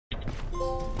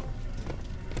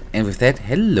And with that,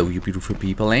 hello you beautiful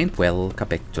people and welcome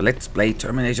back to Let's Play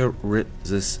Terminator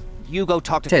vs. You go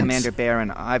talk to Commander Baron.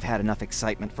 I've had enough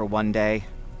excitement for one day.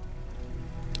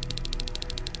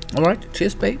 Alright,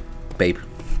 cheers babe.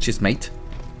 Cheers mate.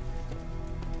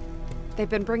 They've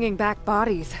been bringing back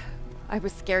bodies. I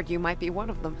was scared you might be one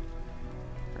of them.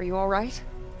 Are you alright?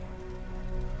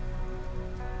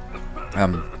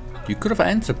 You could have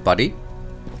answered, buddy.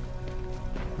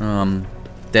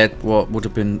 That would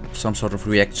have been some sort of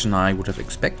reaction I would have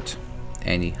expected.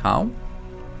 Anyhow.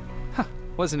 Huh,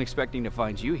 wasn't expecting to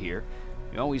find you here.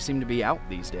 You always seem to be out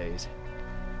these days.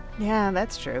 Yeah,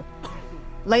 that's true.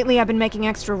 Lately I've been making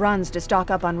extra runs to stock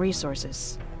up on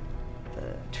resources.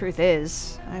 The truth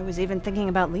is, I was even thinking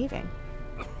about leaving.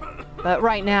 But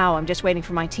right now, I'm just waiting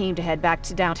for my team to head back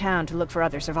to downtown to look for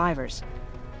other survivors.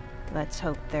 Let's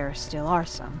hope there still are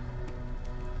some.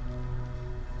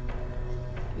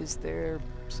 Is there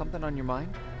something on your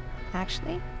mind?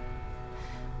 Actually,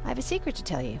 I have a secret to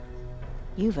tell you.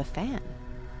 You've a fan.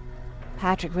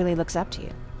 Patrick really looks up to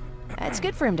you. It's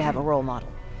good for him to have a role model.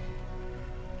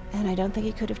 And I don't think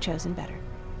he could have chosen better.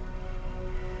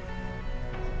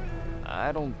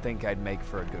 I don't think I'd make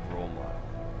for a good role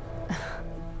model.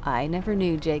 I never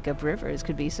knew Jacob Rivers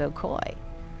could be so coy.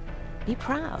 Be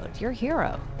proud, you're a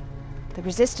hero. The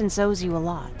Resistance owes you a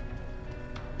lot.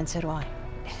 And so do I.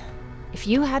 If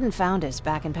you hadn't found us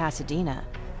back in Pasadena,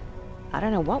 I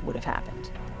don't know what would have happened.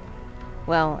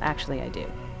 Well, actually I do.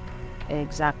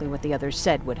 Exactly what the others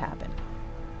said would happen.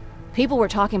 People were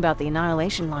talking about the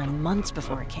Annihilation Line months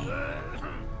before it came.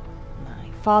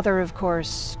 My father, of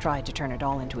course, tried to turn it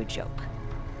all into a joke.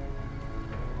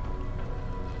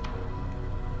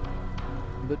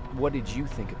 But what did you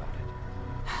think about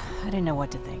it? I didn't know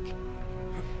what to think.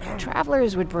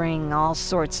 Travelers would bring all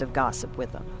sorts of gossip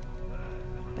with them.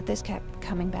 But this kept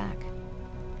coming back.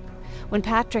 When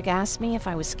Patrick asked me if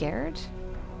I was scared,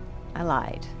 I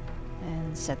lied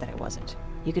and said that I wasn't.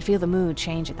 You could feel the mood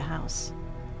change at the house.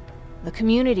 The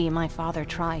community my father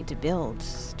tried to build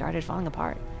started falling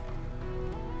apart.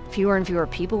 Fewer and fewer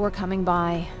people were coming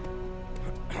by,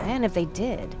 and if they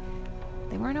did,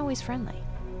 they weren't always friendly.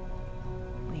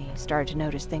 We started to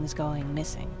notice things going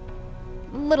missing.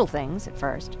 Little things at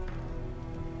first.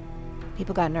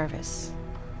 People got nervous,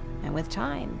 and with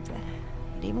time,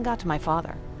 it even got to my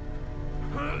father.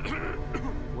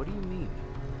 What do you mean?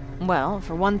 Well,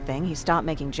 for one thing, he stopped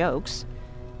making jokes.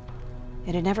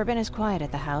 It had never been as quiet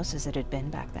at the house as it had been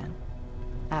back then.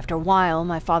 After a while,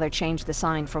 my father changed the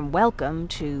sign from welcome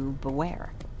to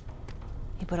beware.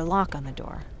 He put a lock on the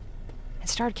door and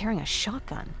started carrying a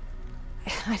shotgun.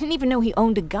 I didn't even know he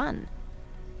owned a gun.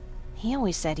 He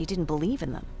always said he didn't believe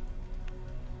in them.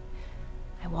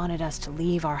 I wanted us to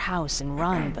leave our house and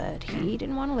run, but he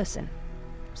didn't want to listen.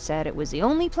 Said it was the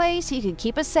only place he could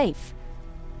keep us safe.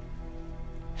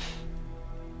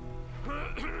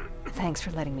 Thanks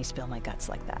for letting me spill my guts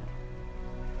like that.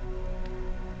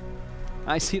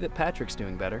 I see that Patrick's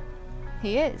doing better.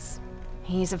 He is.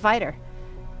 He's a fighter.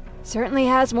 Certainly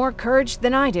has more courage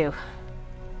than I do.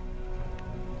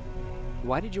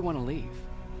 Why did you want to leave?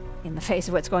 In the face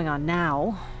of what's going on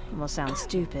now, it will sound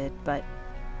stupid, but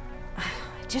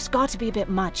it just got to be a bit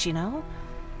much, you know?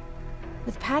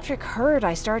 With Patrick hurt,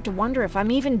 I started to wonder if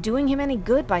I'm even doing him any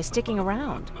good by sticking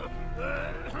around.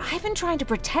 I've been trying to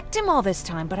protect him all this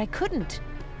time, but I couldn't.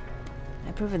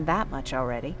 I've proven that much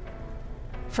already.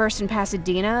 First in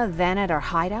Pasadena, then at our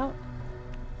hideout.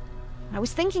 I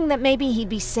was thinking that maybe he'd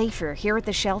be safer here at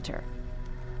the shelter.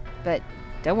 But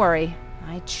don't worry,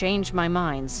 I changed my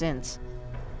mind since.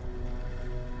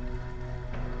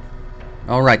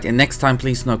 Alright, and next time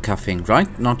please no coughing,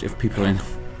 right? Not if people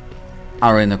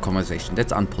are in a conversation.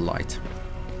 That's unpolite.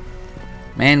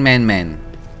 Man.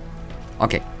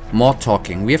 Okay, more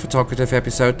talking. We have a talkative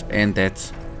episode and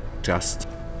that's just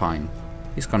fine.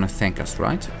 He's gonna thank us,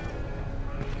 right?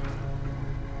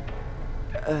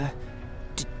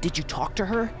 Did you talk to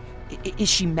her? Is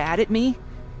she mad at me?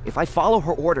 If I follow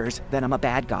her orders, then I'm a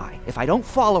bad guy. If I don't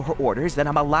follow her orders, then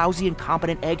I'm a lousy,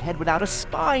 incompetent egghead without a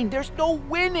spine. There's no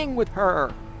winning with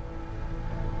her.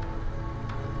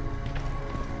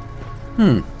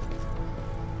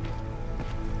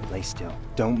 Lay still.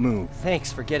 Don't move.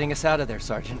 Thanks for getting us out of there,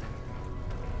 Sergeant.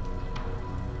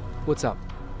 What's up?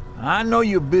 I know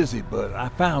you're busy, but I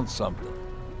found something.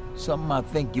 Something I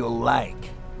think you'll like.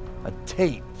 A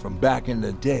tape from back in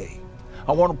the day.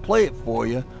 I want to play it for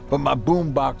you, but my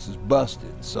boombox is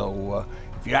busted, so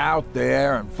if you're out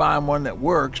there and find one that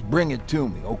works, bring it to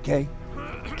me, okay?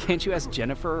 Can't you ask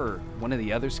Jennifer or one of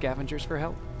the other scavengers for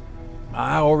help?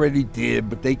 I already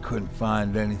did, but they couldn't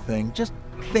find anything. Just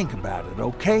think about it,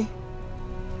 okay?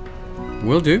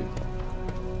 Will do.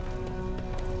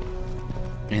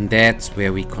 And that's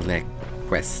where we collect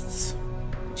quests.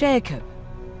 Jacob,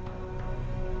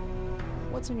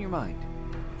 What's in your mind?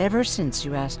 ever since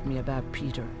you asked me about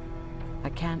Peter, I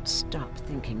can't stop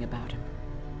thinking about him.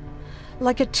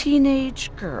 Like a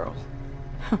teenage girl.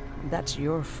 That's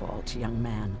your fault, young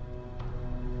man.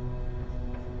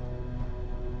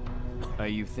 Are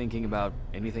you thinking about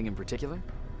anything in particular?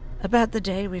 About the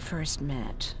day we first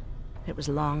met. It was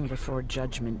long before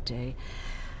Judgment Day.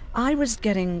 I was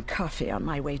getting coffee on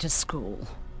my way to school.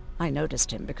 I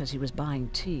noticed him because he was buying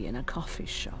tea in a coffee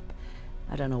shop.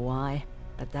 I don't know why,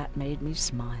 but that made me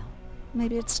smile.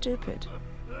 Maybe it's stupid.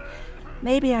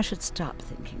 Maybe I should stop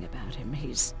thinking about him.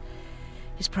 He's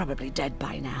probably dead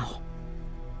by now.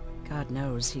 God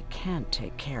knows he can't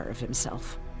take care of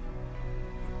himself.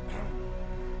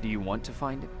 Do you want to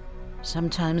find it?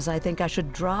 Sometimes I think I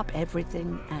should drop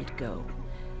everything and go.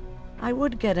 I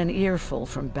would get an earful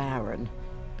from Baron,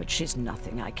 but she's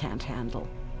nothing I can't handle.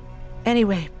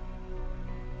 Anyway,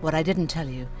 what I didn't tell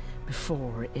you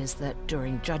before is that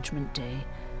during Judgment Day,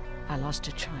 I lost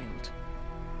a child.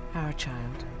 Our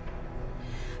child.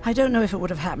 I don't know if it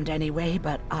would have happened anyway,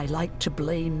 but I like to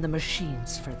blame the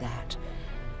machines for that.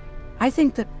 I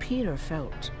think that Peter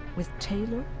felt with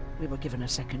Taylor we were given a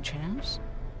second chance.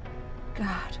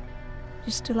 God,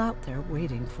 he's still out there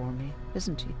waiting for me,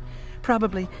 isn't he?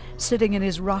 Probably sitting in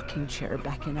his rocking chair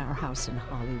back in our house in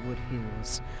Hollywood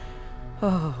Hills.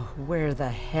 Oh, where the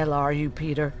hell are you,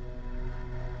 Peter?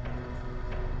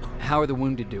 How are the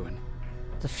wounded doing?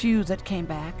 The few that came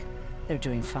back, they're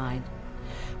doing fine.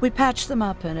 We patched them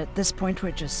up, and at this point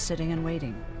we're just sitting and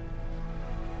waiting.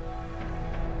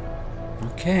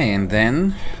 Okay, and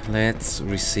then let's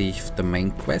receive the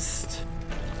main quest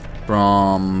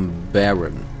from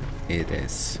Baron. It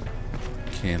is.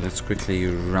 Okay, let's quickly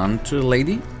run to the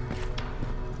lady.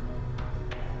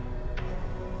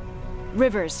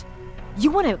 Rivers,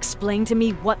 you want to explain to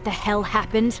me what the hell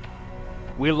happened?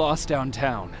 We lost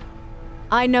downtown.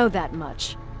 I know that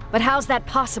much. But how's that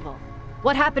possible?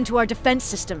 What happened to our defense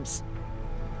systems?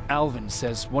 Alvin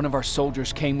says one of our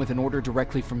soldiers came with an order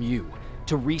directly from you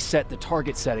to reset the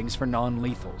target settings for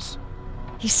non-lethals.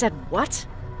 He said what?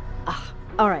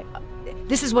 Alright.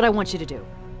 This is what I want you to do.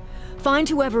 Find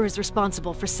whoever is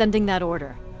responsible for sending that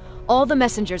order. All the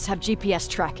messengers have GPS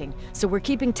tracking, so we're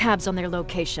keeping tabs on their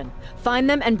location. Find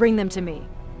them and bring them to me.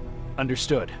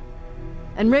 Understood.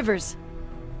 And Rivers,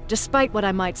 despite what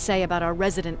I might say about our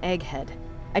resident egghead,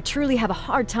 I truly have a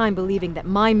hard time believing that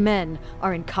my men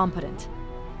are incompetent.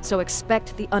 So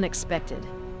expect the unexpected.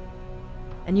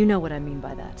 And you know what I mean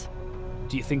by that.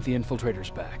 Do you think the infiltrator's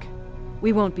back?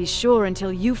 We won't be sure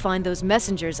until you find those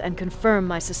messengers and confirm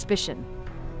my suspicion.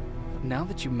 Now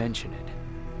that you mention it,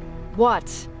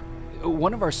 What?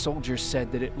 one of our soldiers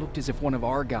said that it looked as if one of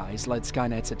our guys led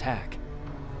Skynet's attack.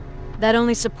 That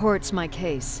only supports my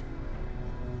case.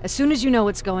 As soon as you know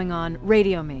what's going on,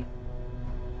 radio me.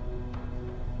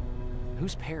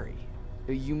 Who's Perry?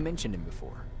 You mentioned him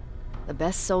before. The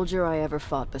best soldier I ever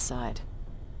fought beside.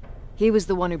 He was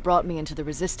the one who brought me into the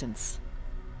Resistance.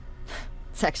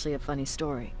 It's actually a funny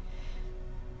story.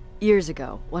 Years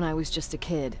ago, when I was just a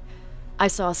kid, I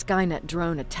saw a Skynet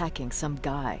drone attacking some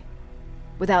guy.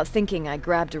 Without thinking, I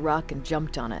grabbed a rock and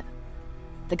jumped on it.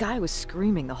 The guy was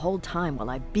screaming the whole time while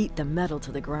I beat the metal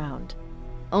to the ground.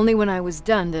 Only when I was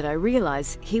done did I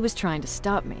realize he was trying to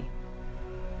stop me.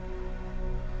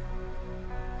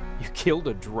 You killed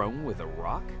a drone with a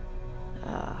rock?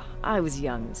 I was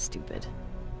young and stupid.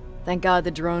 Thank God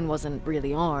the drone wasn't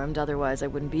really armed, otherwise I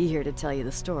wouldn't be here to tell you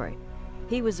the story.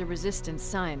 He was a Resistance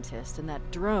scientist, and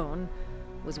that drone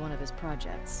was one of his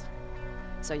projects.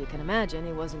 So you can imagine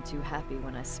he wasn't too happy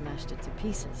when I smashed it to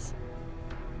pieces.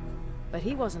 But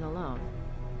he wasn't alone.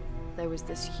 There was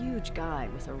this huge guy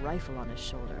with a rifle on his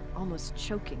shoulder, almost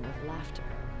choking with laughter.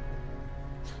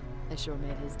 I sure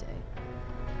made his day.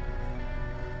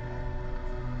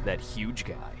 That huge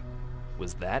guy.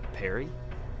 Was that Perry?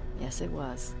 Yes, it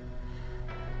was.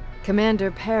 Commander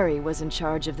Perry was in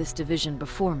charge of this division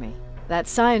before me. That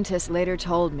scientist later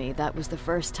told me that was the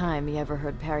first time he ever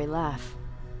heard Perry laugh.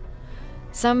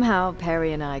 Somehow,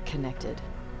 Perry and I connected.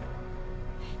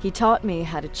 He taught me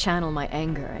how to channel my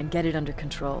anger and get it under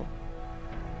control.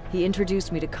 He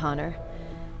introduced me to Connor,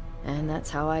 and that's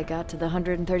how I got to the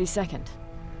 132nd.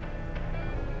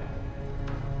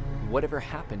 Whatever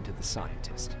happened to the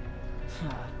scientist?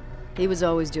 He was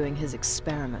always doing his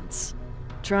experiments,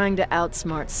 trying to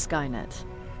outsmart Skynet.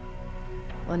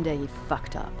 One day he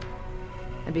fucked up,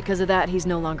 and because of that he's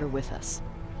no longer with us.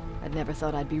 I'd never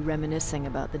thought I'd be reminiscing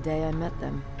about the day I met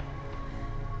them.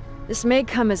 This may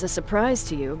come as a surprise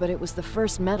to you, but it was the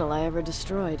first metal I ever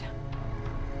destroyed.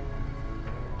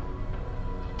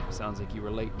 Sounds like you were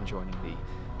late in joining the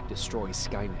Destroy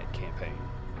Skynet campaign.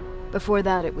 Before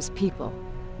that, it was people,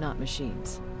 not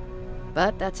machines.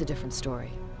 But that's a different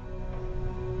story.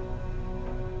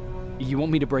 You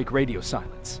want me to break radio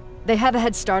silence? They have a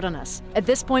head start on us. At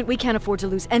this point, we can't afford to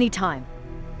lose any time.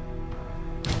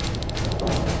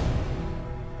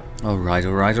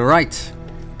 Alright.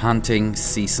 Hunting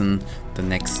season, the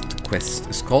next quest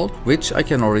is called, which I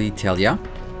can already tell ya.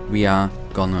 We are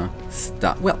gonna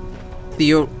start, well,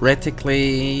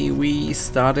 theoretically we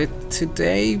started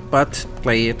today, but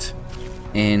play it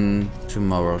in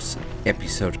tomorrow's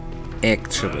episode,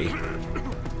 actually.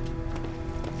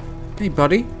 Hey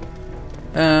buddy,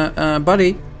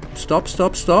 buddy, stop.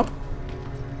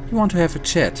 You want to have a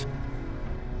chat?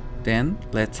 Then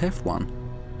let's have one.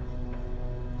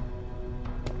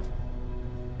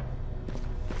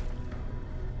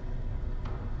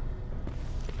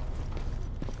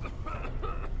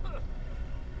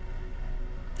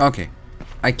 Okay,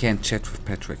 I can't chat with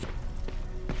Patrick.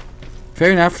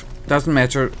 Fair enough, doesn't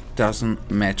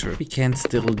matter. We can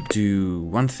still do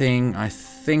one thing I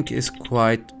think is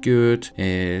quite good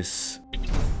is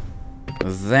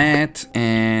that,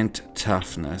 and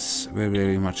toughness.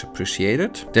 Very much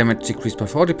appreciated. Damage decreased by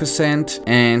 40%,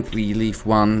 and we leave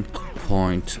 1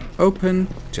 point open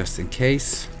just in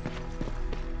case.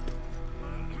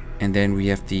 And then we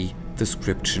have the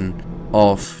description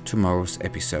of tomorrow's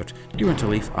episode. You want to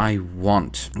leave? I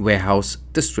want. Warehouse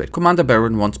destroyed. Commander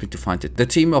Baron wants me to find it. The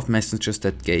team of messengers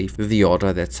that gave the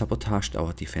order that sabotaged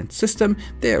our defense system.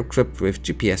 They are equipped with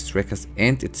GPS trackers,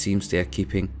 and it seems they are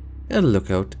keeping a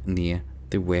lookout near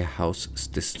the warehouse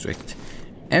district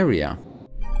area.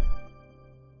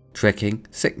 Tracking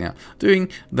signal. During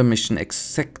the mission,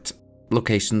 exact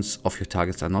locations of your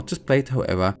targets are not displayed.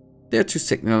 However, there are 2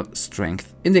 signal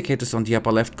strength indicators on the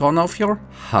upper left corner of your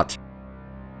HUD.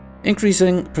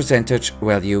 Increasing percentage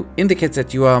value indicates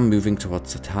that you are moving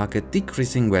towards the target.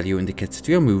 Decreasing value indicates that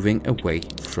you are moving away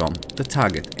from the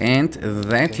target. And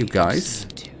that, you guys,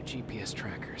 2 GPS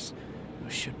trackers.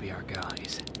 Those should be our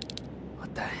guys.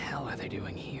 What the hell are they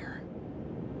doing here?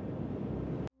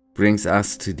 brings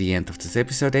us to the end of this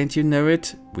episode, and you know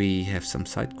it, we have some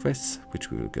side quests which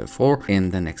we will go for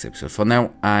in the next episode. For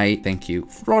now, I thank you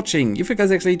for watching. If you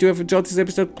guys actually do have enjoyed this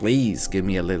episode, please give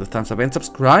me a little thumbs up and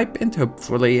subscribe, and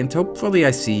hopefully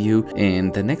I see you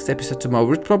in the next episode tomorrow,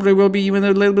 which probably will be even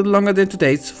a little bit longer than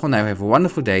today's. For now, have a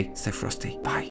wonderful day. Stay frosty. Bye.